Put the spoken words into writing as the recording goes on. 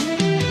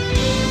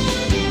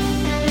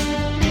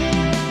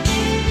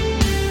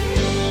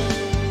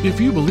If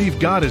you believe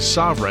God is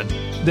sovereign,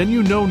 then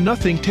you know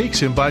nothing takes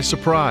Him by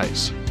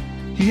surprise.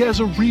 He has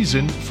a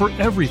reason for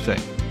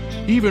everything,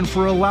 even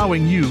for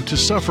allowing you to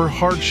suffer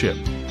hardship.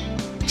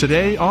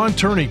 Today on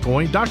Turning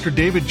Point, Dr.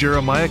 David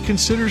Jeremiah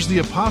considers the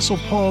Apostle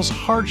Paul's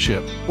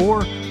hardship,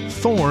 or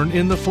thorn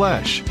in the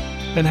flesh,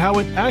 and how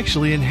it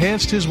actually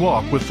enhanced his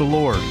walk with the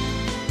Lord.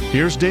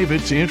 Here's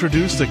David to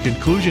introduce the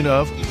conclusion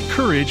of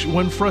Courage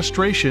When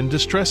Frustration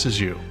Distresses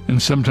You.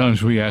 And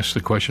sometimes we ask the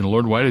question,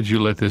 Lord, why did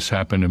you let this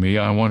happen to me?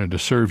 I wanted to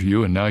serve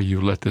you, and now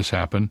you let this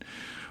happen.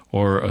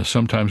 Or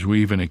sometimes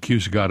we even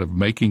accuse God of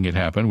making it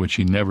happen, which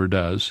He never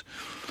does.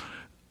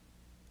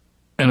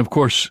 And of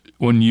course,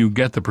 when you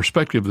get the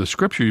perspective of the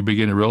Scripture, you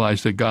begin to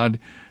realize that God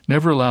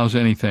never allows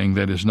anything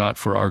that is not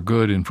for our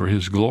good and for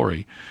His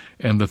glory.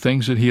 And the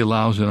things that He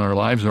allows in our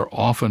lives are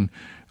often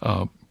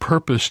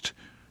purposed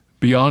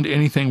beyond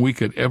anything we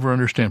could ever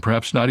understand.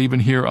 Perhaps not even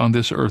here on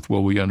this earth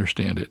will we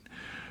understand it.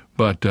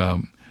 But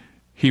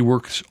He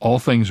works all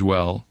things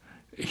well.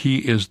 He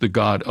is the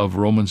God of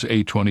Romans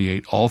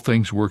 8:28. All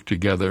things work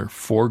together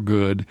for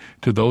good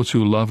to those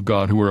who love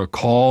God, who are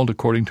called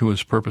according to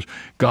His purpose.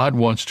 God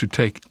wants to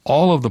take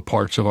all of the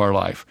parts of our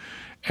life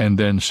and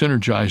then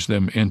synergize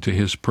them into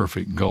His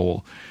perfect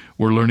goal.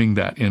 We're learning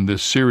that in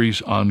this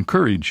series on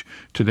courage.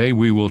 Today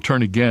we will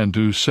turn again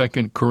to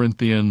 2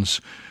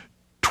 Corinthians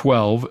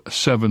 12,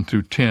 7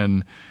 through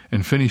 10,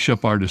 and finish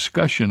up our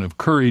discussion of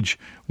courage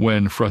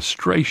when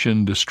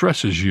frustration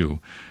distresses you.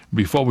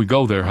 Before we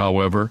go there,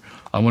 however,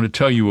 I want to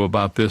tell you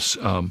about this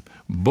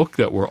book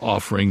that we're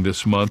offering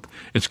this month.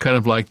 It's kind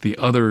of like the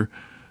other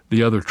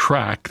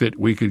track that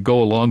we could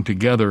go along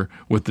together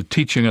with the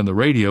teaching on the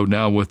radio,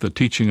 now with the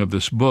teaching of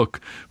this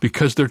book,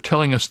 because they're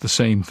telling us the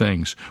same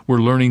things. We're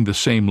learning the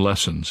same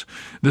lessons.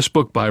 This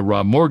book by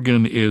Rob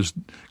Morgan is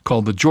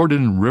called The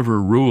Jordan River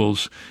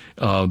Rules.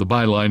 The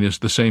byline is,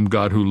 "The same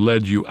God who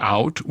led you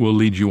out will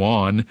lead you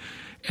on."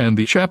 And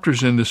the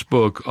chapters in this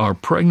book are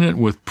pregnant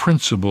with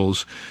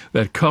principles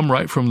that come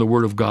right from the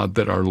Word of God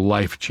that are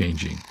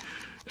life-changing.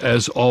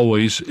 As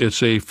always,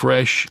 it's a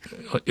fresh,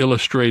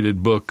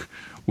 illustrated book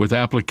with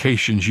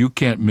applications you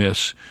can't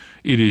miss.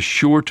 It is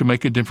sure to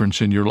make a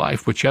difference in your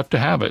life, but you have to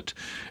have it.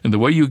 And the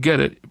way you get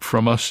it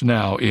from us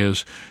now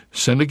is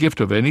send a gift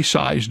of any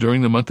size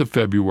during the month of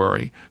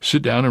February.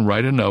 Sit down and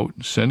write a note,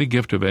 send a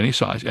gift of any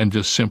size, and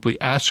just simply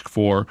ask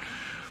for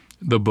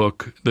the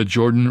book, The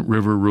Jordan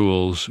River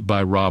Rules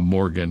by Rob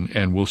Morgan,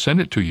 and we'll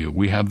send it to you.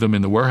 We have them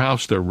in the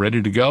warehouse. They're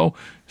ready to go.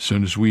 As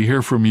soon as we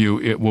hear from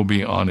you, it will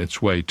be on its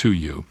way to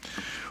you.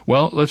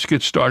 Well, let's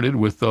get started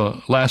with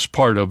the last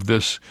part of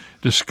this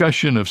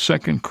discussion of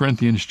 2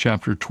 Corinthians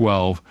chapter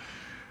 12.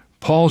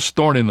 Paul's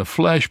thorn in the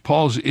flesh,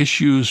 Paul's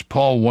issues,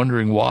 Paul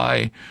wondering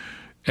why,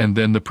 and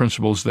then the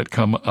principles that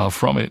come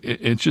from it.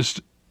 It's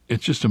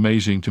just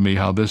amazing to me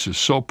how this is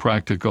so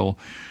practical,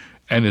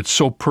 and it's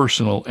so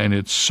personal, and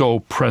it's so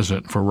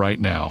present for right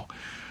now.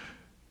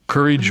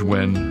 Courage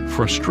when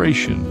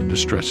frustration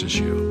distresses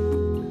you.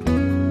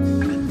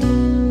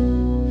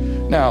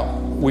 Now,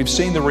 we've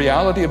seen the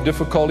reality of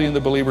difficulty in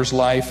the believer's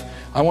life.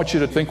 I want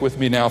you to think with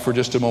me now for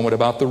just a moment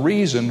about the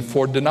reason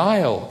for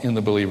denial in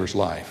the believer's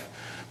life.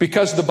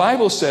 Because the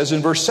Bible says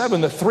in verse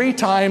 7 that 3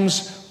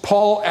 times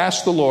Paul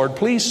asked the Lord,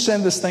 "Please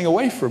send this thing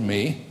away from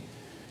me."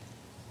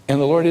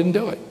 And the Lord didn't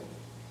do it.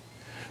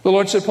 The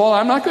Lord said, "Paul,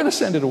 I'm not going to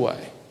send it away.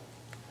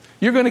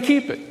 You're going to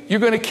keep it. You're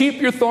going to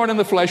keep your thorn in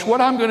the flesh. What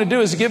I'm going to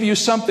do is give you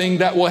something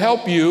that will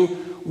help you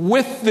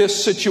with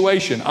this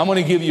situation. I'm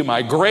going to give you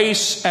my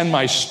grace and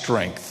my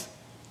strength."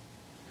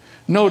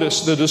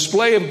 Notice the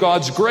display of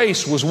God's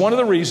grace was one of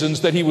the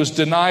reasons that he was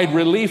denied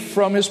relief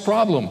from his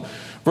problem.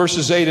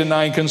 Verses 8 and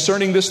 9,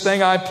 "Concerning this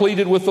thing I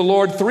pleaded with the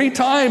Lord 3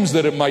 times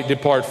that it might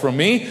depart from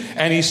me.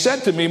 And He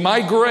said to me,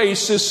 my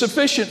grace is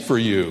sufficient for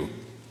you."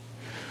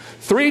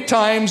 3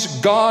 times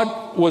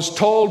God was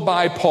told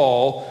by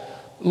Paul,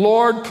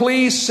 "Lord,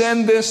 please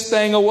send this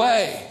thing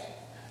away."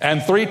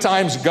 And 3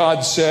 times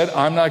God said,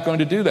 "I'm not going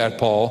to do that,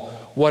 Paul.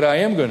 What I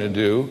am going to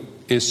do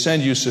is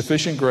send you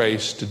sufficient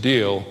grace to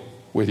deal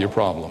with your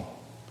problem."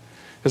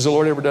 Has the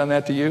Lord ever done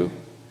that to you?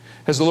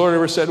 Has the Lord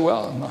ever said,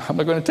 "Well, I'm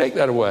not going to take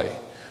that away,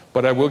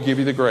 but I will give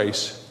you the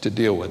grace to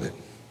deal with it"?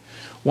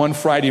 One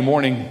Friday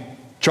morning,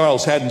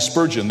 Charles Haddon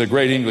Spurgeon, the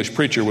great English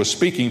preacher, was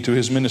speaking to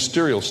his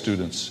ministerial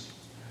students,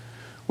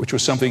 which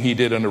was something he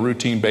did on a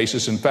routine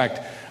basis. In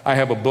fact, I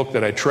have a book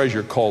that I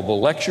treasure called The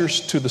Lectures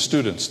to the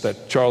Students,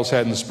 that Charles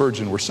Haddon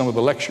Spurgeon were some of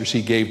the lectures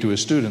he gave to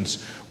his students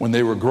when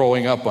they were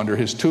growing up under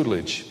his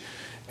tutelage.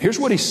 Here's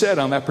what he said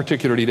on that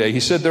particular day. He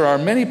said, "There are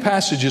many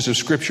passages of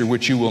Scripture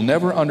which you will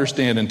never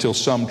understand until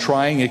some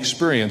trying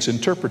experience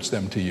interprets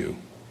them to you."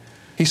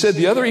 He said,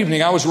 "The other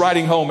evening I was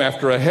riding home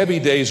after a heavy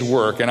day's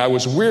work, and I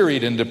was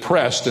wearied and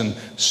depressed, and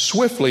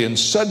swiftly and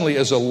suddenly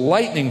as a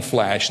lightning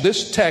flash,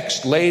 this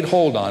text laid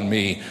hold on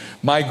me.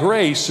 My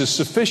grace is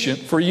sufficient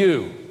for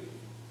you."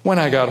 When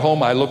I got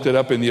home, I looked it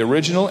up in the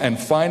original, and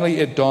finally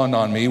it dawned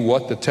on me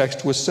what the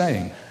text was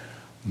saying.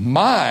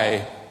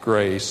 My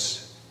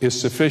grace is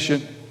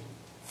sufficient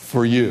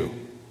for you.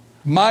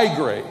 My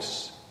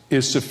grace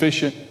is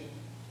sufficient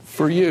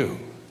for you.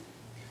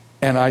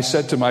 And I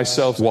said to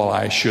myself, well,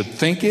 I should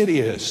think it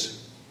is.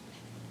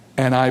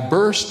 And I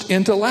burst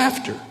into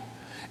laughter.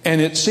 And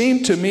it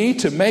seemed to me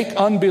to make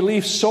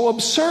unbelief so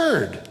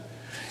absurd.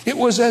 It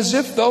was as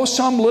if though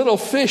some little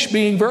fish,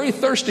 being very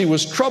thirsty,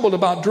 was troubled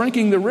about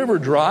drinking the river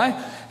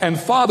dry, and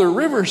Father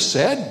River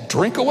said,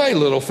 drink away,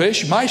 little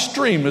fish, my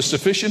stream is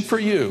sufficient for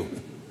you.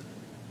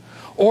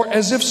 Or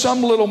as if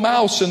some little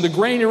mouse in the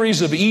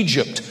granaries of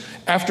Egypt,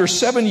 after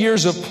 7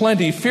 years of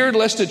plenty, feared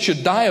lest it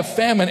should die of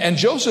famine, and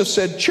Joseph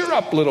said, cheer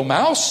up, little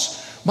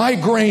mouse, my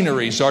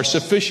granaries are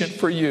sufficient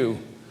for you.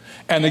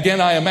 And again,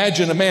 I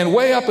imagine a man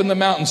way up in the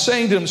mountain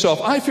saying to himself,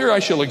 I fear I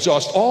shall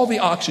exhaust all the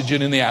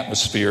oxygen in the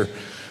atmosphere.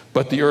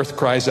 But the earth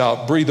cries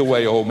out, breathe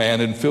away, O man,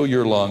 and fill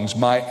your lungs.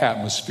 My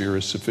atmosphere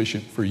is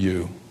sufficient for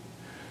you.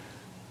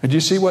 And you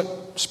see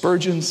what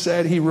Spurgeon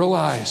said? He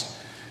realized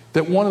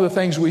that one of the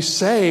things we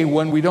say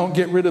when we don't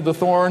get rid of the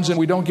thorns and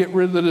we don't get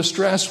rid of the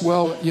distress,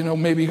 well,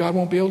 maybe God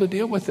won't be able to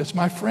deal with this.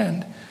 My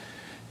friend,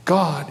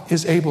 God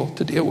is able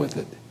to deal with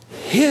it.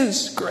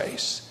 His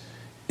grace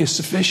is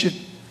sufficient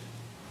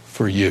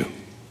for you.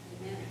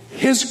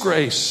 His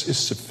grace is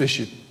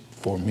sufficient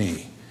for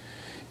me.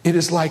 It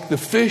is like the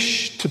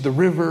fish to the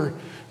river,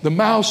 the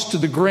mouse to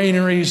the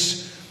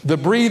granaries, the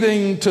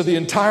breathing to the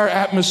entire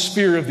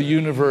atmosphere of the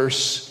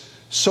universe.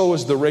 So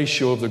is the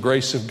ratio of the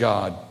grace of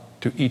God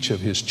to each of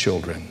His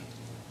children.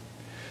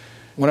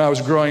 When I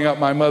was growing up,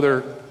 my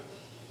mother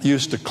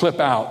used to clip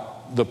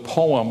out the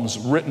poems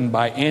written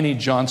by Annie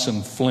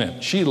Johnson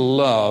Flint. She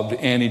loved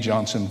Annie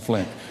Johnson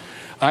Flint.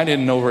 I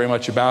didn't know very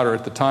much about her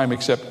at the time,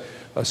 except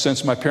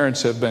since my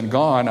parents have been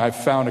gone, I've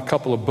found a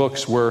couple of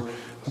books where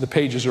the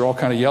pages are all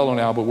kind of yellow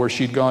now, but where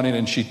she'd gone in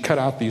and she'd cut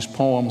out these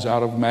poems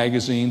out of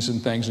magazines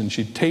and things, and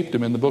she'd taped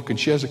them in the book, and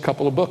she has a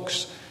couple of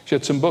books. She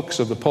had some books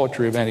of the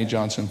poetry of Annie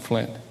Johnson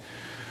Flint.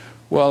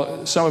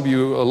 Well, some of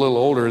you a little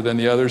older than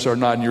the others are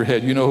nodding your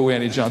head. You know who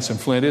Annie Johnson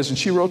Flint is, and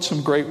she wrote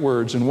some great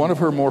words, and one of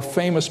her more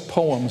famous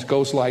poems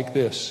goes like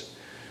this.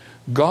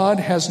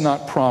 God has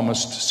not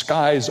promised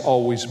skies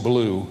always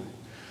blue,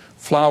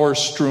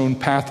 flower-strewn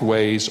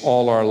pathways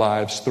all our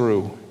lives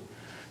through.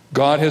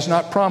 God has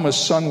not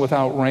promised sun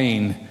without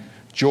rain,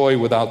 joy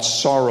without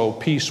sorrow,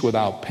 peace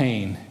without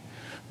pain.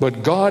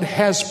 But God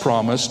has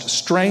promised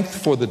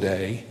strength for the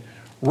day,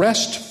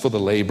 rest for the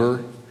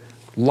labor,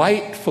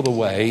 light for the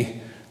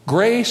way,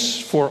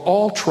 grace for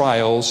all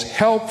trials,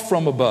 help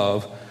from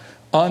above,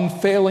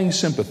 unfailing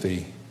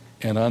sympathy,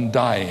 and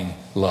undying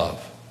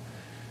love.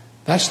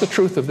 That's the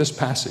truth of this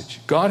passage.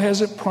 God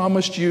hasn't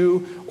promised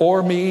you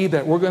or me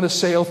that we're going to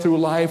sail through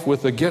life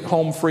with a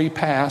get-home-free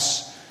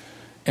pass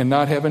and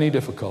not have any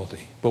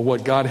difficulty. But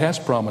what God has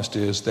promised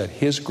is that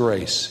His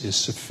grace is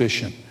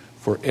sufficient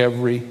for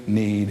every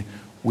need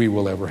we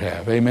will ever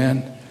have.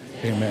 Amen?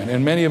 Amen.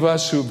 And many of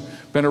us who've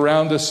been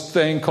around this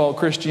thing called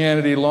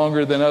Christianity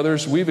longer than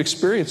others, we've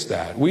experienced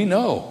that. We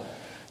know.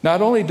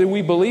 Not only do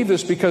we believe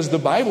this because the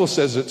Bible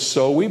says it's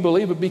so, we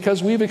believe it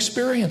because we've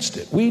experienced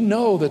it. We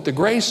know that the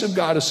grace of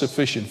God is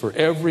sufficient for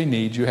every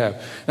need you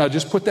have. Now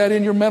just put that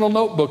in your mental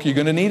notebook. You're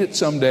going to need it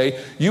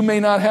someday. You may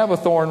not have a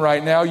thorn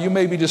right now. You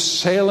may be just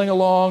sailing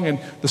along and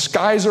the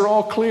skies are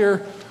all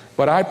clear.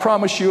 But I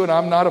promise you, and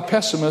I'm not a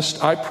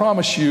pessimist, I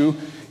promise you,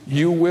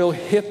 you will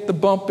hit the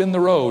bump in the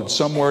road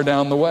somewhere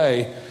down the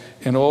way.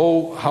 And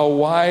oh, how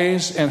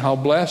wise and how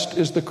blessed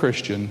is the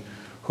Christian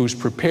who's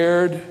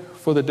prepared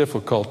for the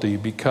difficulty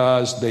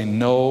because they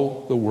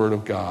know the Word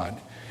of God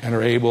and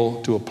are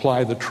able to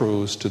apply the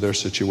truths to their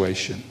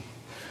situation.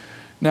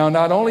 Now,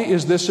 not only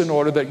is this in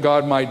order that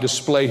God might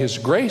display His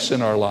grace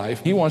in our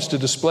life, He wants to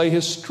display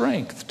His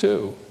strength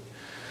too.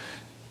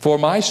 For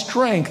my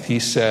strength, He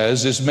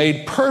says, is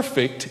made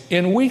perfect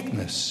in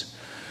weakness.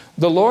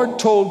 The Lord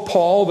told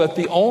Paul that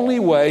the only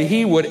way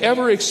he would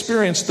ever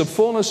experience the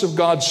fullness of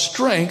God's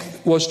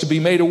strength was to be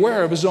made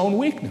aware of his own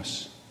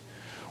weakness.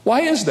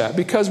 Why is that?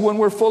 Because when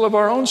we're full of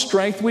our own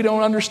strength, we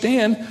don't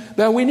understand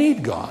that we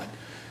need God.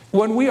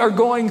 When we are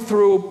going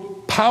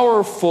through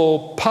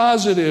powerful,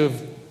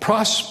 positive,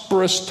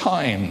 prosperous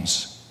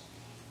times,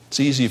 it's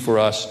easy for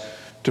us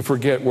to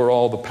forget where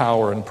all the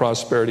power and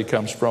prosperity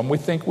comes from. We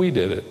think we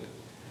did it.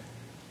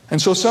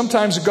 And so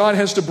sometimes God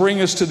has to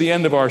bring us to the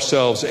end of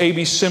ourselves.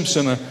 A.B.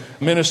 Simpson, a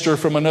minister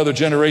from another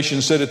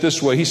generation, said it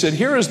this way. He said,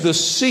 here is the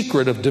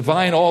secret of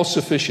divine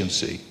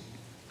all-sufficiency.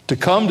 To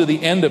come to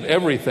the end of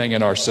everything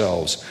in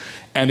ourselves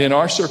and in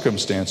our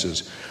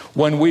circumstances.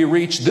 When we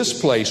reach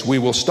this place, we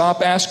will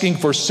stop asking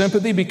for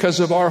sympathy because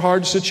of our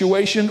hard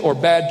situation or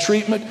bad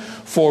treatment,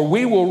 for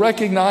we will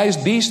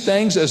recognize these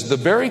things as the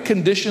very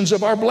conditions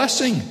of our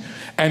blessing,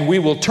 and we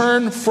will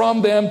turn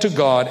from them to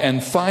God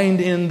and find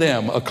in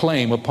them a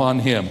claim upon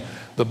Him.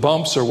 The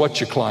bumps are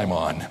what you climb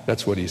on.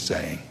 That's what he's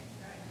saying.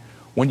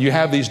 When you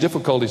have these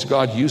difficulties,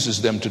 God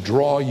uses them to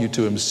draw you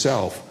to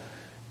Himself,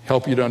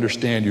 help you to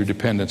understand your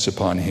dependence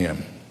upon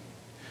Him.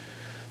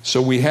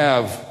 So we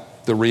have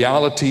the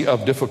reality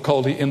of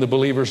difficulty in the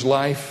believer's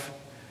life.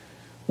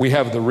 We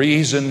have the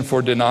reason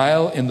for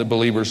denial in the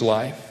believer's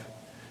life.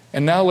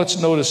 And now let's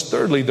notice,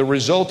 thirdly, the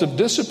result of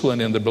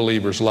discipline in the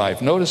believer's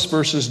life. Notice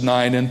verses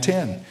 9 and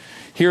 10.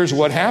 Here's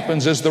what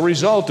happens as the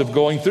result of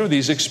going through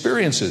these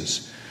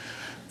experiences.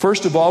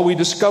 First of all, we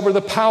discover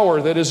the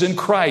power that is in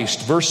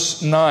Christ.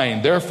 Verse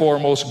 9, therefore,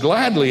 most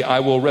gladly I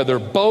will rather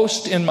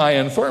boast in my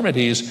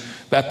infirmities,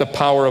 that the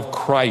power of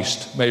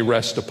Christ may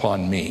rest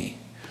upon me.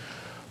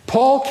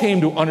 Paul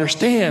came to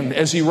understand,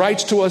 as he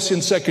writes to us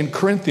in 2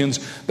 Corinthians,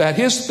 that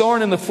his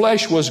thorn in the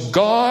flesh was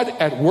God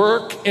at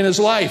work in his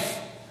life.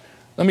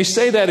 Let me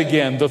say that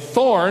again. The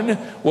thorn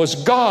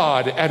was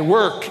God at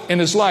work in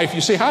his life.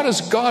 You say, how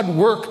does God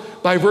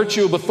work by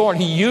virtue of a thorn?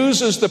 He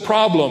uses the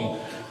problem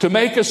to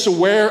make us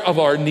aware of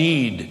our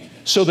need,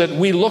 so that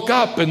we look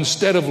up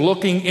instead of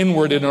looking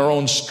inward in our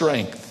own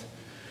strength.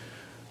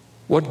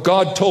 What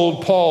God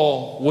told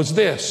Paul was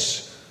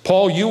this: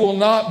 Paul, you will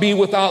not be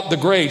without the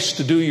grace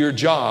to do your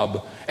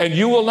job, and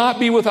you will not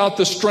be without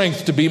the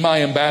strength to be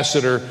my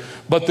ambassador,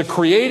 but the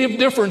creative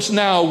difference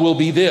now will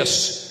be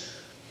this: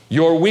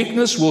 your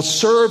weakness will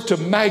serve to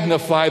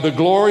magnify the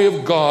glory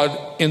of God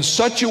in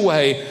such a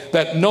way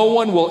that no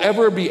one will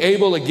ever be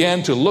able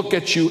again to look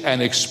at you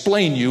and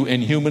explain you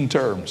in human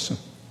terms.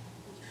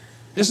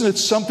 Isn't it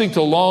something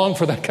to long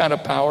for that kind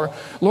of power?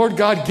 Lord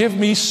God, give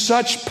me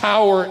such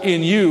power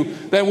in you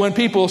that when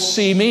people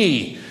see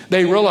me,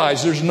 they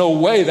realize there's no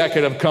way that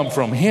could have come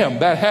from him.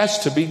 That has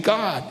to be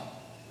God.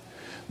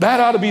 That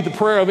ought to be the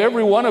prayer of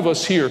every one of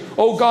us here.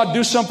 Oh God,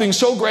 do something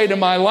so great in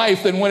my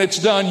life that when it's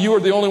done, you are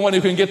the only one who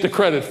can get the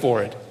credit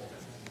for it.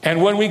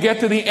 And when we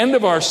get to the end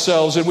of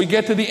ourselves and we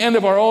get to the end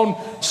of our own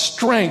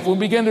strength, we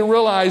begin to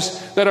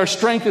realize that our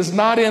strength is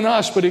not in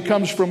us, but it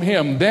comes from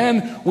him.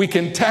 Then we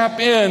can tap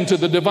into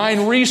the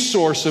divine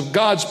resource of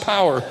God's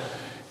power,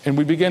 and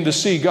we begin to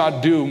see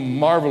God do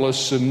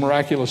marvelous and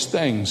miraculous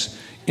things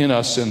in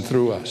us and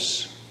through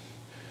us.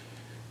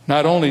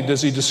 Not only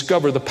does he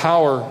discover the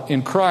power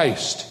in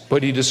Christ,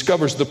 but he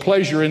discovers the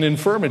pleasure in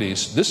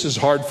infirmities. This is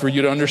hard for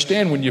you to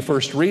understand when you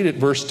first read it.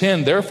 Verse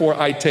 10, therefore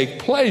I take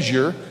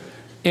pleasure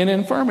in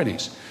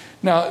infirmities.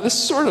 Now, this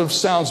sort of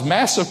sounds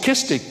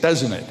masochistic,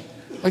 doesn't it?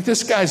 Like,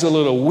 this guy's a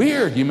little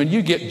weird. You mean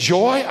you get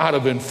joy out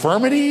of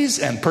infirmities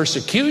and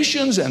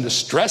persecutions and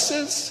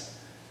distresses?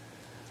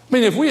 I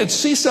mean, if we had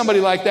see somebody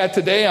like that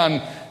today on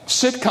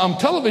sitcom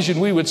television,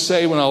 we would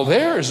say, well,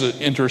 there's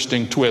an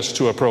interesting twist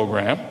to a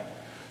program.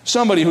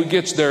 Somebody who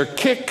gets their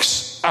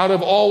kicks out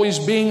of always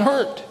being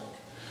hurt.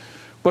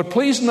 But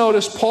please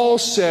notice Paul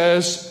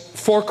says,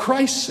 for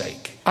Christ's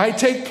sake. I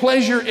take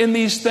pleasure in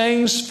these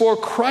things for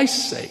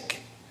Christ's sake.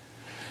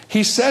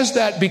 He says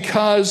that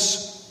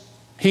because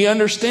he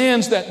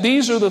understands that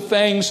these are the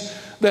things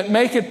that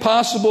make it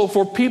possible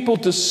for people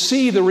to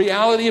see the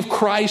reality of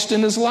Christ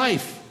in his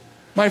life.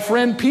 My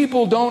friend,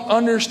 people don't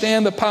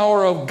understand the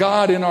power of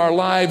God in our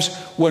lives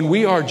when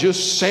we are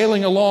just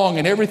sailing along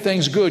and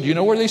everything's good. You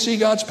know where they see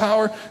God's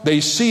power?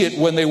 They see it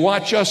when they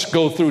watch us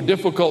go through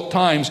difficult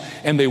times,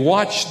 and they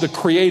watch the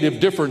creative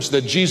difference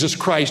that Jesus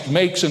Christ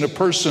makes in a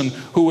person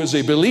who is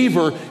a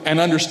believer and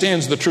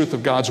understands the truth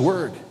of God's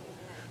word.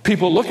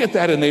 People look at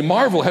that and they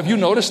marvel. Have you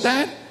noticed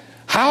that?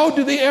 How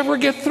do they ever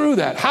get through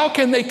that? How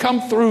can they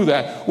come through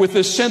that with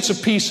this sense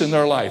of peace in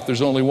their life?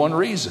 There's only one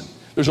reason.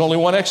 There's only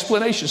one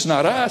explanation. It's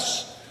not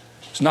us.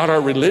 It's not our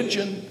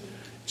religion.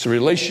 It's a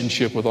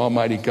relationship with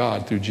Almighty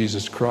God through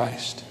Jesus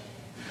Christ.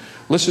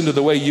 Listen to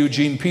the way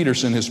Eugene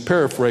Peterson has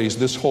paraphrased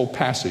this whole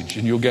passage,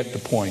 and you'll get the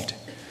point.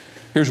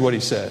 Here's what he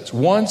says.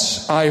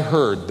 Once I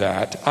heard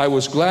that, I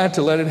was glad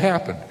to let it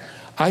happen.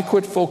 I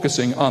quit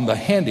focusing on the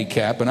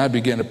handicap, and I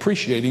began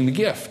appreciating the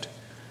gift.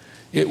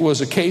 It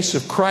was a case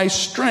of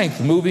Christ's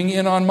strength moving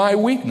in on my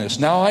weakness.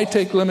 Now I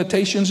take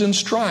limitations in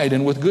stride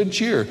and with good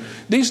cheer.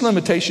 These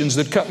limitations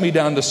that cut me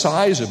down to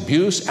size,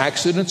 abuse,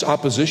 accidents,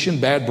 opposition,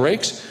 bad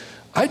breaks,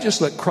 I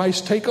just let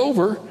Christ take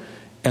over.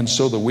 And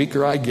so the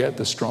weaker I get,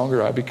 the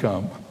stronger I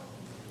become.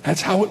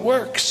 That's how it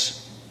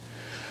works.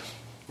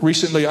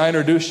 Recently I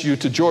introduced you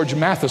to George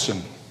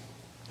Matheson,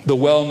 the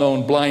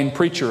well-known blind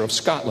preacher of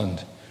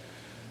Scotland.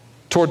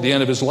 Toward the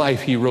end of his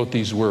life, he wrote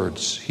these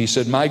words. He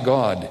said, "My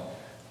God,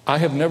 I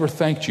have never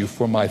thanked you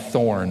for my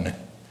thorn.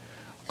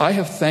 I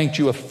have thanked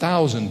you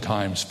 1,000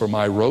 times for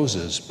my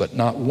roses, but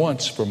not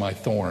once for my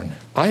thorn.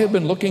 I have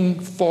been looking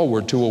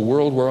forward to a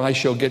world where I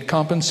shall get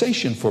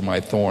compensation for my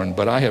thorn,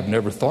 but I have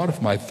never thought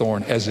of my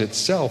thorn as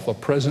itself a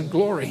present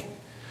glory.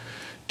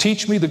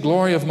 Teach me the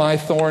glory of my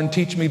thorn,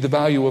 teach me the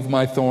value of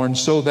my thorn,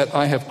 so that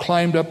I have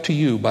climbed up to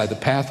you by the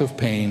path of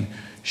pain.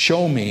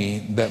 Show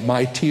me that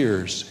my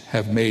tears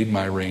have made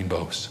my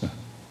rainbows."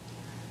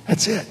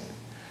 That's it.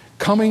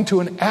 Coming to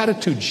an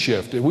attitude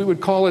shift. We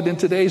would call it in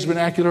today's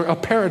vernacular a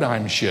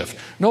paradigm shift.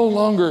 No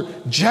longer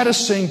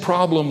jettisoning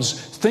problems,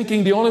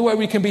 thinking the only way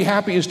we can be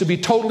happy is to be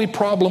totally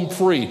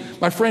problem-free.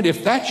 My friend,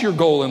 if that's your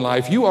goal in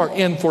life, you are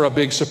in for a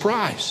big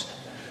surprise.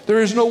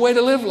 There is no way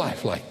to live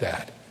life like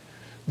that.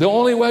 The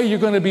only way you're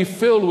going to be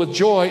filled with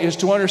joy is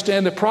to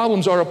understand that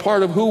problems are a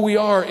part of who we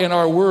are in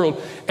our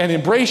world, and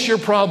embrace your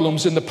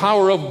problems in the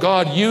power of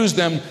God. Use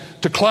them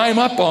to climb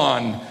up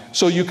on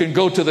so you can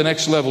go to the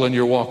next level in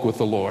your walk with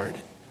the Lord.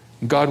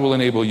 God will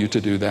enable you to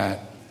do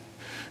that.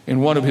 In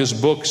one of his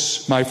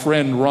books, my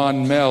friend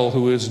Ron Mell,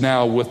 who is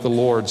now with the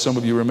Lord, some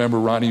of you remember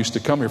Ron, he used to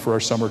come here for our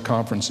summer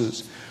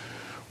conferences.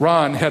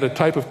 Ron had a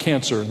type of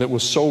cancer that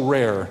was so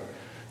rare.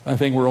 I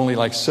think we're only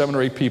like 7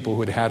 or 8 people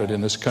who had it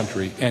in this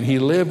country. And he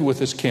lived with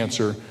this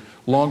cancer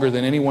longer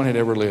than anyone had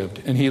ever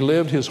lived. And he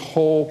lived his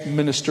whole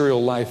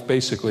ministerial life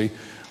basically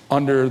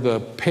under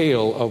the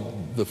pale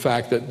of the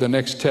fact that the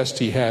next test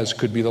he has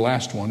could be the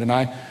last one. And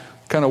I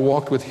kind of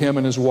walked with him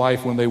and his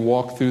wife when they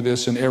walked through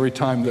this, and every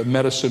time the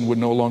medicine would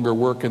no longer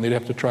work and they'd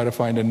have to try to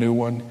find a new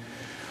one,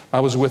 I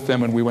was with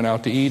them and we went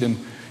out to eat,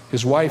 and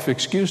his wife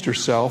excused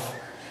herself.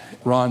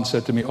 Ron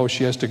said to me, "Oh,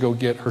 she has to go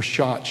get her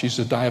shot. She's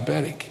a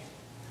diabetic."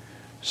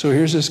 So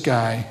here's this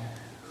guy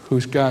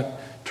who's got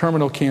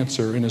terminal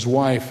cancer, and his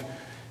wife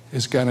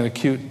has got an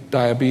acute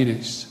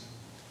diabetes.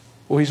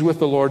 Well, he's with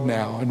the Lord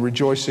now and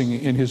rejoicing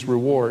in his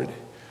reward.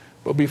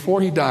 But before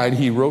he died,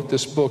 he wrote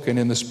this book, and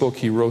in this book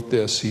he wrote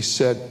this. He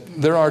said,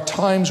 "There are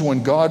times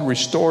when God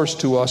restores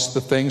to us the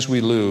things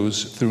we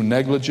lose through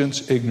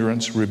negligence,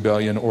 ignorance,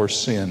 rebellion, or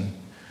sin.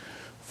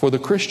 For the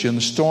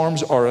Christian,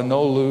 storms are a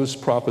no-lose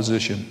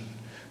proposition.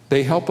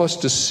 They help us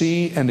to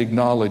see and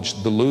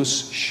acknowledge the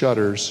loose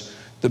shutters,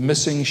 the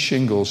missing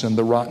shingles, and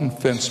the rotten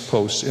fence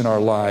posts in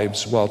our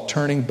lives while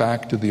turning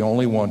back to the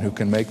only one who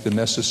can make the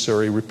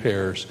necessary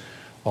repairs,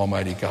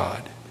 Almighty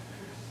God."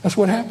 That's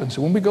what happens.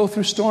 When we go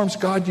through storms,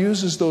 God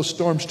uses those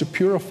storms to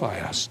purify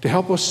us, to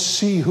help us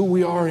see who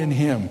we are in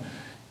Him,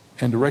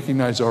 and to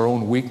recognize our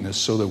own weakness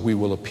so that we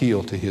will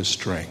appeal to His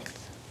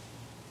strength.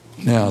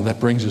 Now, that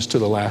brings us to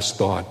the last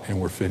thought,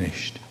 and we're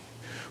finished.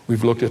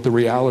 We've looked at the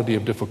reality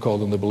of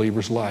difficulty in the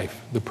believer's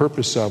life, the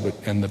purpose of it,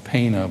 and the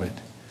pain of it.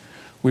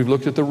 We've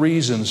looked at the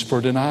reasons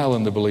for denial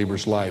in the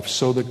believer's life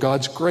so that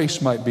God's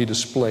grace might be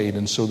displayed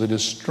and so that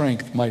His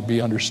strength might be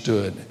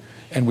understood.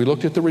 And we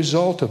looked at the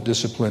result of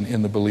discipline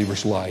in the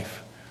believer's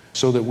life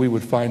so that we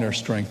would find our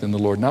strength in the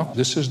Lord. Now,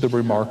 this is the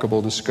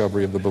remarkable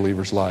discovery of the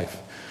believer's life.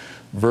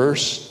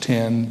 Verse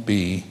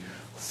 10b,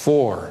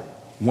 "For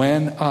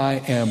when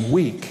I am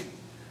weak,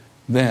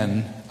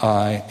 then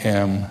I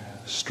am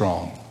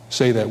strong."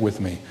 Say that with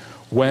me.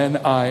 When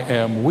I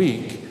am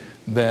weak,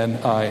 then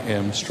I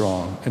am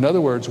strong. In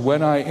other words,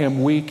 when I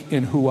am weak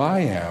in who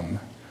I am,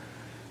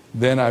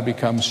 then I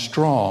become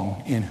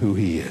strong in who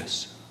He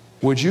is.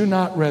 Would you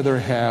not rather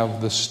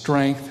have the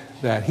strength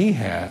that He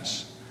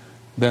has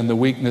than the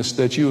weakness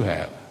that you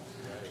have?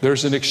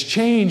 There's an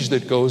exchange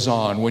that goes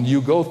on when you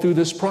go through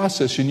this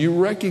process and you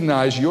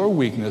recognize your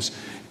weakness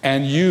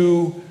and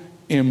you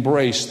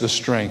embrace the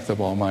strength of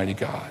Almighty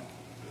God.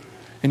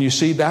 And you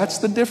see, that's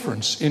the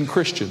difference in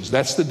Christians.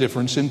 That's the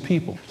difference in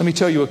people. Let me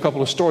tell you a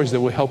couple of stories that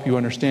will help you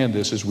understand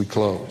this as we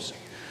close.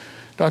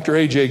 Dr.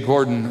 A.J.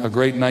 Gordon, a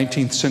great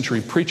 19th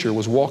century preacher,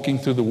 was walking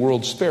through the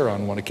World's Fair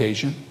on one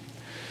occasion,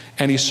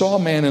 and he saw a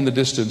man in the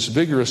distance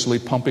vigorously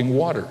pumping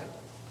water.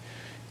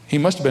 He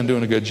must have been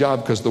doing a good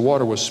job because the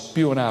water was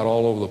spewing out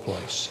all over the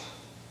place.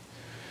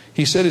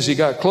 He said as he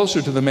got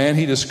closer to the man,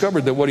 he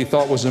discovered that what he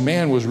thought was a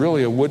man was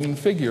really a wooden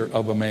figure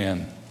of a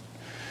man.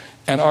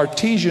 An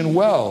artesian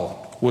well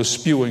was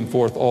spewing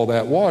forth all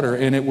that water,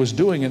 and it was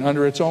doing it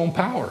under its own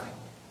power.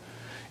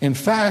 In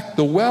fact,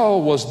 the well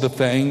was the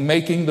thing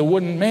making the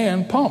wooden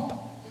man pump.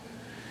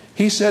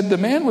 He said the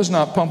man was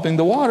not pumping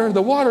the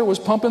water was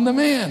pumping the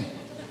man.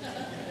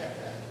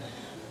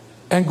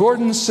 And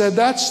Gordon said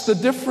that's the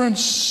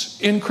difference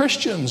in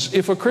Christians.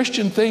 If a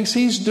Christian thinks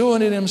he's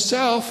doing it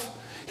himself,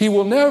 he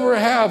will never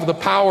have the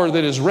power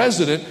that is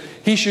resident.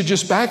 He should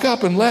just back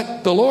up and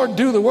let the Lord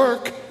do the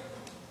work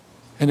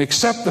and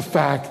accept the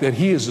fact that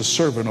he is a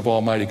servant of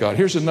Almighty God.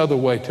 Here's another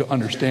way to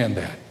understand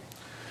that.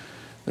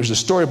 There's a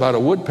story about a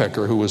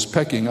woodpecker who was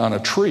pecking on a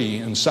tree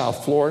in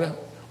South Florida.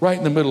 Right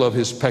in the middle of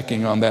his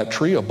pecking on that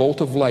tree, a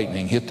bolt of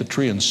lightning hit the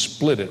tree and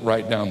split it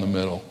right down the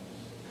middle.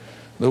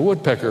 The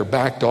woodpecker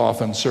backed off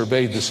and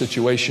surveyed the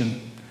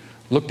situation,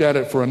 looked at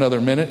it for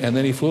another minute, and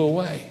then he flew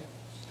away.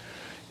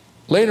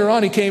 Later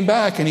on, he came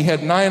back and he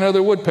had 9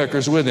 other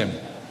woodpeckers with him.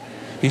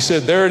 He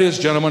said, "There it is,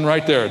 gentlemen,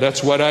 right there.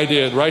 That's what I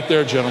did. Right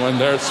there, gentlemen,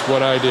 that's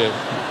what I did."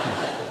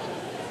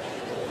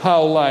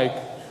 How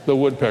like the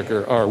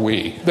woodpecker are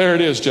we? There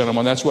it is,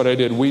 gentlemen, that's what I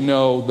did. We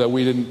know that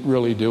we didn't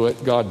really do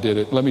it. God did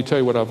it. Let me tell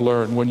you what I've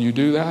learned. When you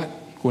do that,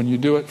 when you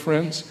do it,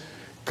 friends,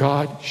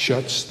 God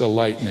shuts the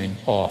lightning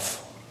off.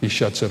 He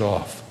shuts it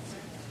off.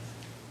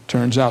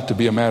 Turns out to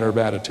be a matter of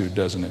attitude,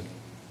 doesn't it?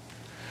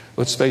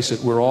 Let's face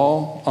it, we're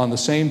all on the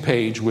same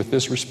page with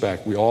this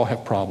respect. We all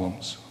have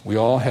problems. We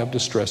all have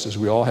distresses.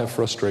 We all have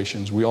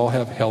frustrations. We all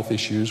have health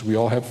issues. We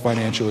all have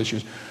financial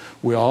issues.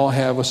 We all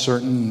have a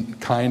certain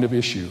kind of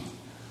issue.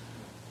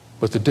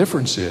 But the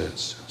difference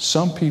is,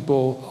 some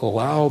people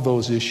allow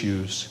those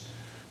issues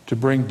to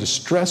bring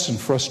distress and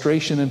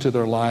frustration into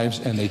their lives,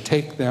 and they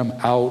take them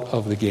out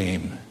of the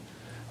game.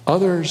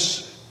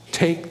 Others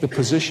take the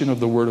position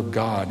of the Word of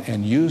God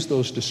and use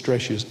those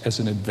distresses as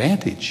an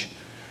advantage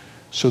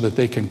so that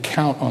they can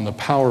count on the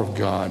power of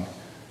God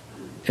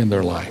in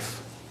their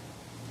life.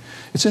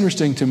 It's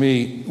interesting to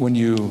me when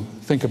you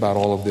think about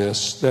all of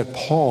this that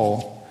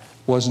Paul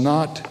was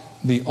not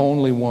the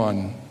only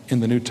one in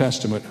the New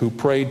Testament who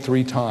prayed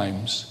 3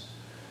 times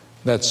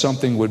that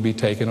something would be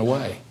taken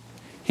away.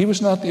 He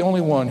was not the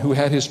only one who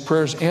had his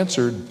prayers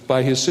answered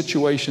by his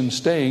situation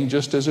staying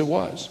just as it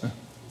was.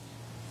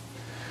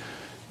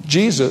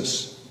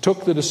 Jesus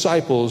took the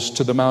disciples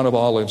to the Mount of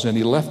Olives, and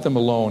he left them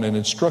alone and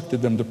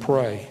instructed them to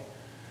pray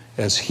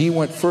as he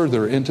went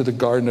further into the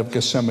Garden of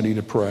Gethsemane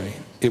to pray.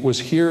 It was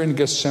here in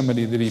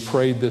Gethsemane that he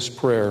prayed this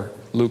prayer,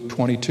 Luke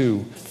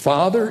 22.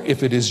 Father,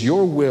 if it is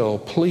your will,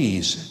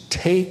 please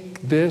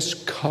take this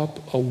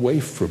cup away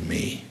from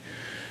me.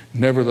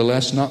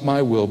 Nevertheless, not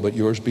my will, but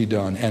yours be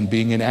done. And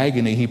being in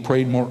agony, he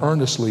prayed more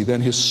earnestly.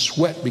 Then his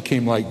sweat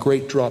became like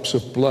great drops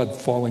of blood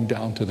falling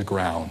down to the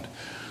ground.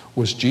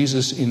 Was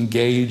Jesus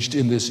engaged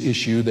in this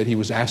issue that he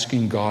was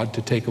asking God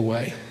to take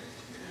away?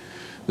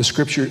 The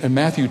scripture in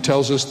Matthew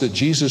tells us that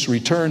Jesus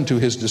returned to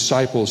his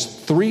disciples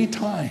 3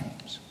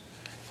 times,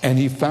 and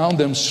he found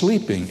them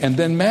sleeping. And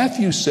then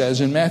Matthew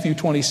says in Matthew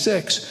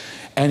 26,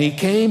 and he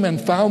came and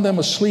found them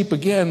asleep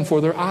again,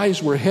 for their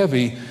eyes were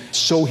heavy.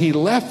 So he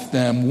left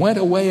them, went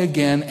away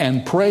again,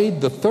 and prayed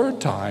the 3rd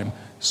time,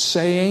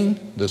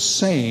 saying the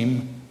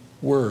same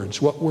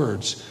words. What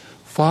words?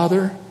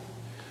 Father,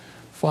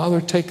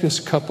 take this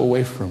cup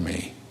away from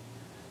me.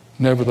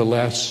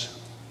 Nevertheless,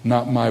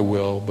 not my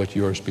will, but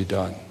yours be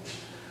done.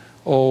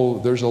 Oh,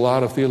 there's a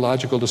lot of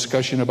theological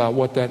discussion about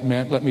what that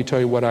meant. Let me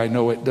tell you what I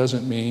know it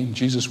doesn't mean.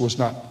 Jesus was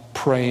not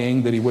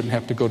praying that he wouldn't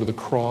have to go to the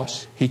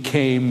cross. He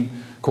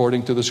came,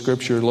 according to the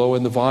scripture, lo,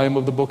 in the volume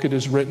of the book it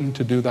is written,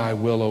 to do thy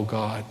will, O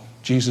God.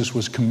 Jesus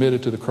was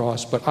committed to the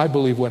cross. But I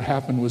believe what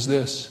happened was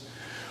this.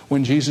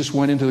 When Jesus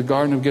went into the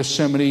Garden of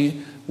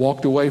Gethsemane,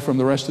 walked away from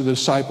the rest of the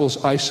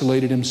disciples,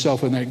 isolated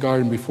himself in that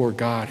garden before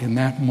God, in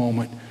that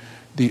moment,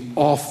 the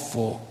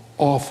awful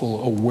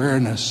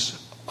awareness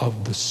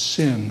of the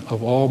sin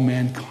of all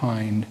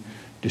mankind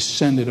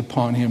descended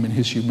upon him in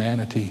his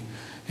humanity,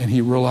 and he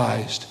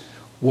realized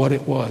what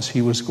it was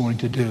he was going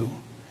to do,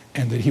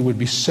 and that he would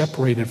be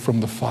separated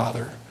from the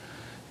Father.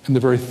 And the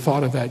very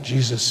thought of that,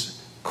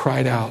 Jesus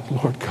cried out,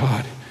 Lord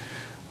God,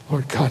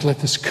 let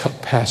this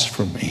cup pass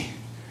from me.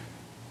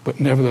 But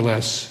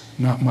nevertheless,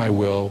 not my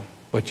will,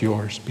 but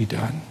yours be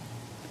done.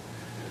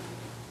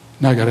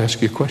 Now I got to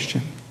ask you a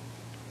question.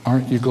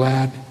 Aren't you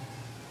glad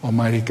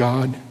Almighty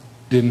God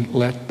didn't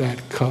let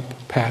that cup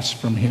pass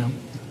from him?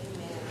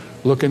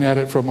 Looking at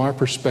it from our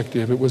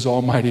perspective, it was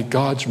Almighty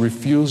God's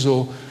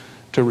refusal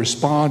to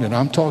respond, and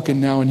I'm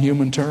talking now in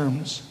human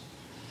terms,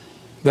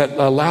 that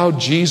allowed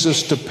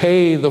Jesus to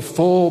pay the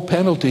full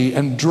penalty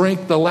and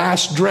drink the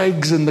last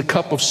dregs in the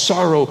cup of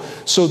sorrow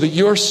so that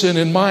your sin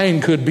and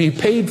mine could be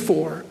paid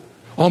for.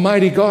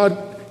 Almighty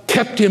God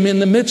kept him in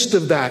the midst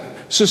of that,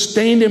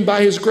 sustained him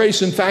by his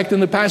grace. In fact,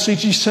 in the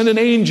passage, he sent an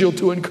angel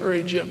to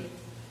encourage him.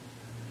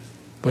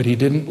 But he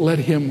didn't let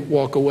him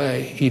walk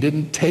away. He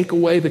didn't take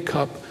away the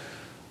cup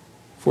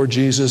for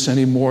Jesus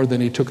any more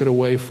than he took it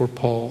away for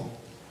Paul.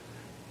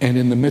 And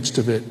in the midst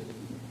of it,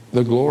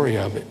 the glory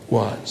of it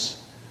was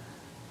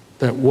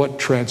that what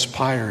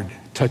transpired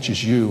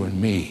touches you and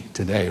me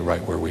today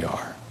right where we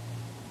are.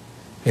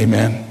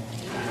 Amen?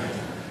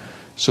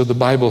 So the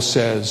Bible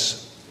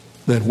says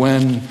that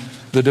when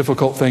the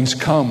difficult things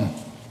come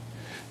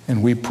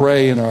and we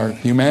pray in our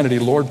humanity,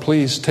 Lord,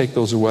 please take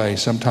those away.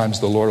 Sometimes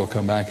the Lord will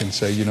come back and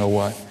say, you know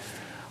what?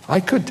 I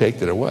could take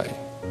that away,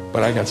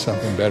 but I got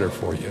something better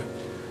for you.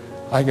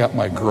 I got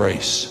my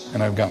grace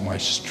and I've got my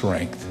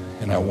strength,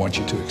 and I want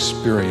you to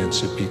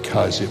experience it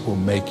because it will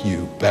make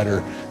you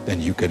better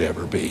than you could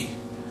ever be.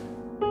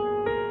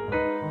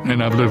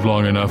 And I've lived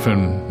long enough,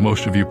 and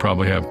most of you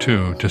probably have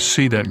too, to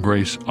see that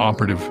grace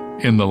operative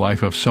in the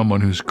life of someone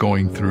who's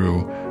going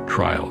through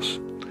trials.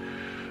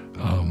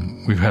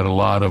 We've had a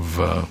lot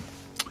of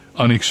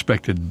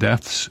unexpected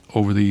deaths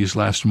over these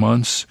last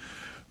months.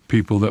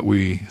 People that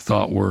we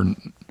thought were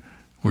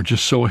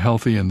just so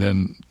healthy, and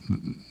then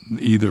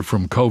either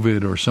from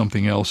COVID or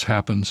something else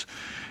happens.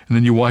 And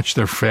then you watch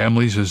their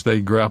families as they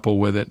grapple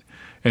with it,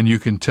 and you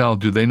can tell,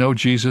 do they know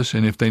Jesus?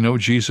 And if they know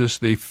Jesus,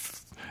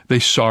 they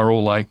sorrow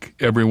like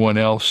everyone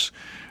else,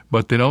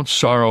 but they don't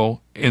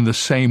sorrow in the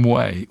same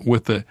way,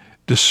 with the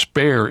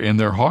despair in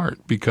their heart,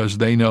 because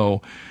they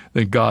know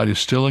that God is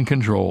still in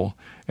control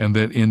and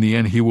that in the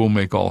end he will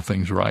make all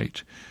things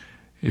right.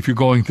 If you're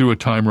going through a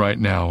time right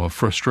now of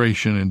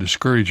frustration and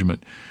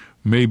discouragement,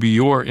 maybe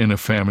you're in a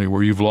family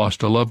where you've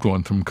lost a loved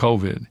one from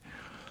COVID,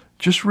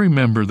 just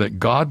remember that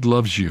God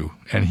loves you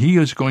and he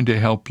is going to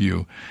help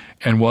you.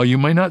 And while you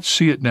may not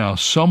see it now,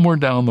 somewhere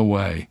down the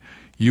way,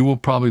 you will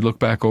probably look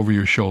back over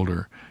your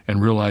shoulder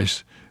and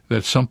realize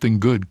that something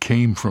good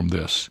came from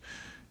this.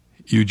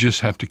 You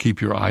just have to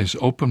keep your eyes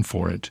open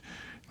for it.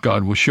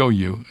 God will show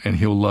you, and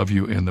he'll love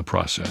you in the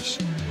process.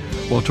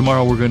 Well,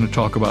 tomorrow we're going to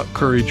talk about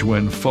courage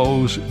when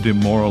foes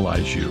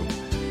demoralize you.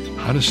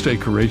 How to stay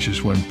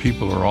courageous when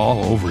people are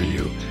all over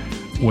you,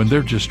 when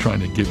they're just trying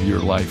to give your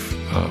life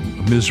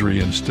misery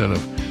instead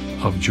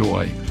of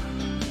joy.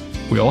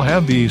 We all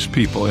have these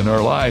people in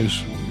our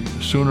lives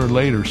sooner or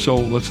later, so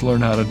let's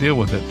learn how to deal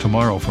with it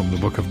tomorrow from the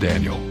book of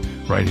Daniel,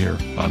 right here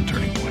on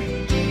Turning Point.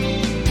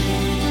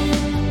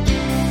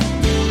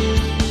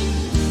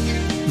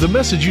 The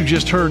message you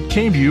just heard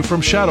came to you from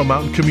Shadow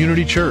Mountain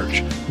Community Church,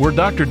 where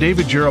Dr.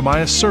 David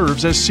Jeremiah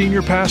serves as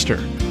senior pastor.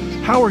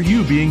 How are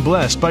you being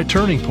blessed by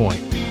Turning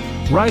Point?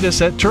 Write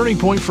us at Turning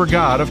Point for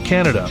God of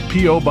Canada,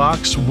 P.O.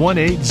 Box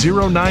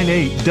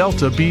 18098,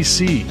 Delta,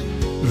 BC,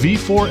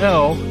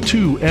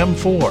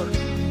 V4L2M4.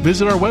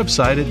 Visit our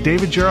website at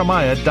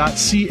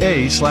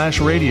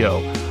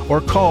davidjeremiah.ca/radio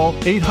or call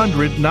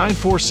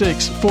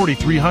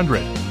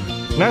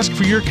 800-946-4300. Ask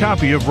for your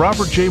copy of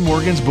Robert J.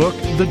 Morgan's book,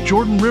 The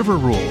Jordan River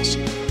Rules,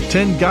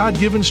 10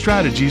 God-given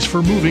strategies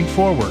for moving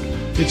forward.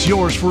 It's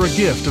yours for a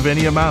gift of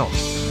any amount.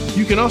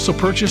 You can also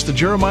purchase the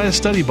Jeremiah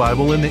Study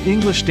Bible in the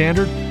English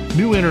Standard,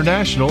 New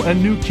International,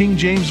 and New King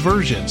James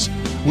versions,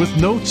 with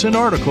notes and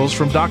articles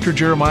from Dr.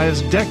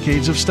 Jeremiah's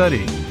decades of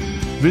study.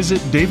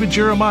 Visit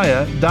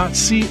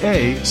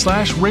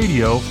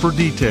davidjeremiah.ca/radio for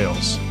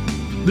details.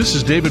 This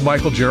is David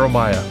Michael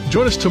Jeremiah.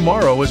 Join us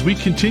tomorrow as we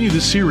continue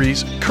the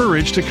series,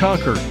 Courage to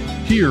Conquer,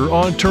 here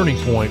on Turning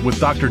Point with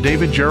Dr.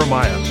 David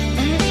Jeremiah.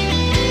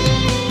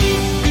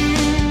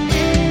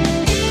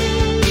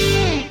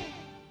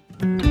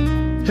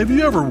 Have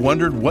you ever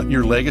wondered what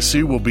your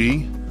legacy will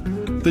be?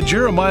 The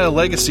Jeremiah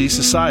Legacy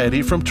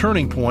Society from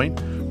Turning Point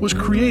was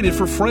created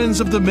for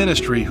friends of the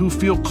ministry who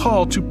feel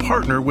called to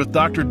partner with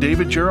Dr.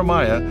 David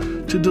Jeremiah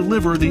to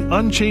deliver the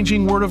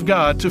unchanging Word of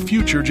God to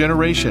future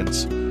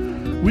generations.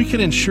 We can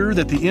ensure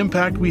that the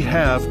impact we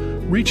have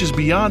reaches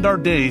beyond our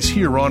days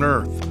here on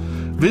earth.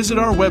 Visit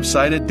our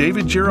website at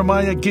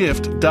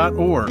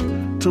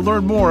davidjeremiahgift.org to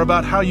learn more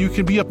about how you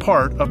can be a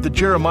part of the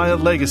Jeremiah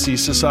Legacy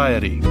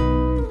Society.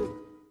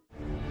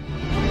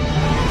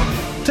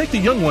 Take the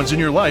young ones in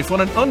your life on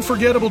an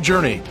unforgettable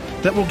journey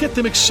that will get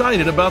them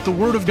excited about the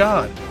Word of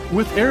God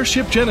with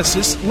Airship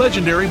Genesis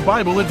Legendary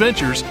Bible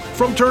Adventures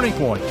from Turning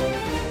Point.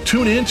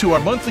 Tune in to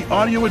our monthly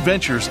audio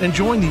adventures and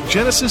join the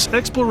Genesis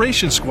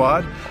Exploration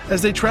Squad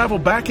as they travel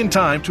back in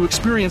time to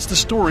experience the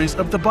stories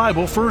of the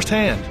Bible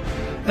firsthand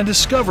and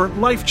discover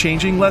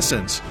life-changing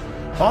lessons.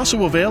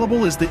 Also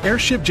available is the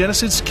Airship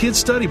Genesis Kids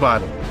Study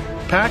Bible,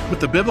 packed with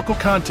the biblical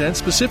content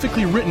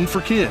specifically written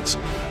for kids,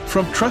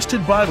 from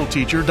trusted Bible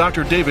teacher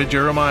Dr. David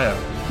Jeremiah.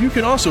 You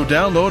can also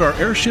download our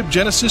Airship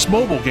Genesis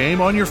mobile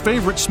game on your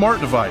favorite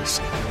smart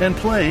device and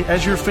play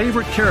as your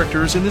favorite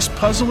characters in this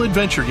puzzle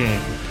adventure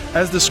game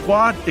as the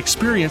squad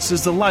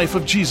experiences the life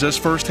of Jesus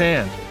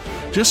firsthand.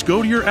 Just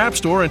go to your app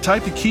store and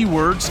type the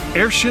keywords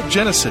Airship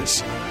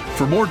Genesis.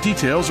 For more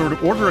details or to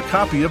order a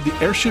copy of the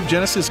Airship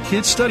Genesis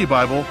Kids Study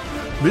Bible,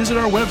 visit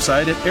our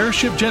website at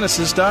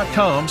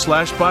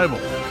airshipgenesis.com/Bible.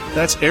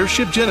 That's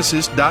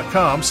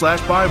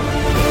airshipgenesis.com/Bible.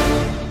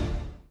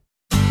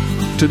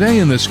 Today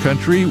in this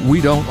country, we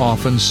don't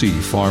often see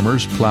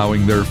farmers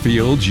plowing their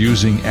fields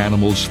using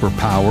animals for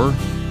power,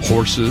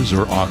 horses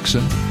or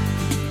oxen.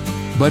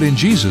 But in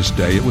Jesus'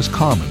 day, it was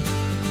common.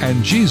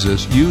 And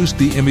Jesus used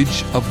the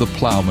image of the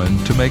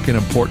plowman to make an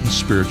important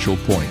spiritual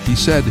point. He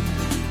said,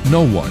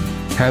 "No one,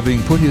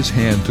 having put his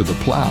hand to the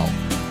plow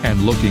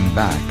and looking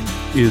back,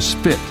 is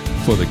fit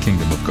for the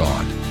kingdom of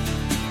God."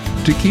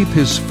 To keep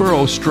his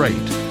furrow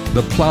straight,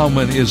 the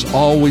plowman is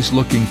always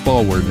looking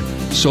forward,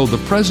 so the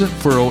present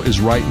furrow is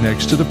right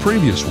next to the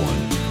previous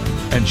one.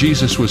 And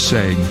Jesus was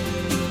saying,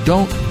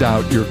 don't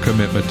doubt your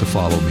commitment to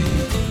follow me.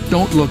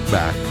 Don't look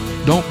back.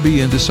 Don't be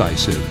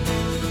indecisive.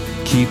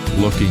 Keep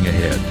looking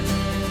ahead.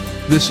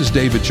 This is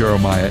David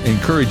Jeremiah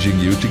encouraging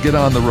you to get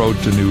on the road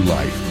to new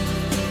life.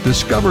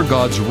 Discover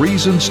God's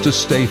reasons to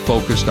stay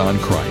focused on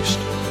Christ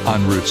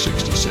on Route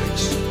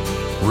 66.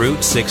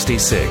 Route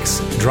 66,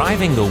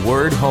 driving the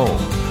word home.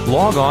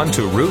 Log on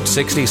to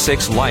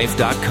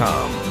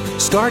Route66Life.com.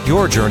 Start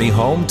your journey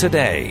home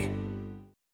today.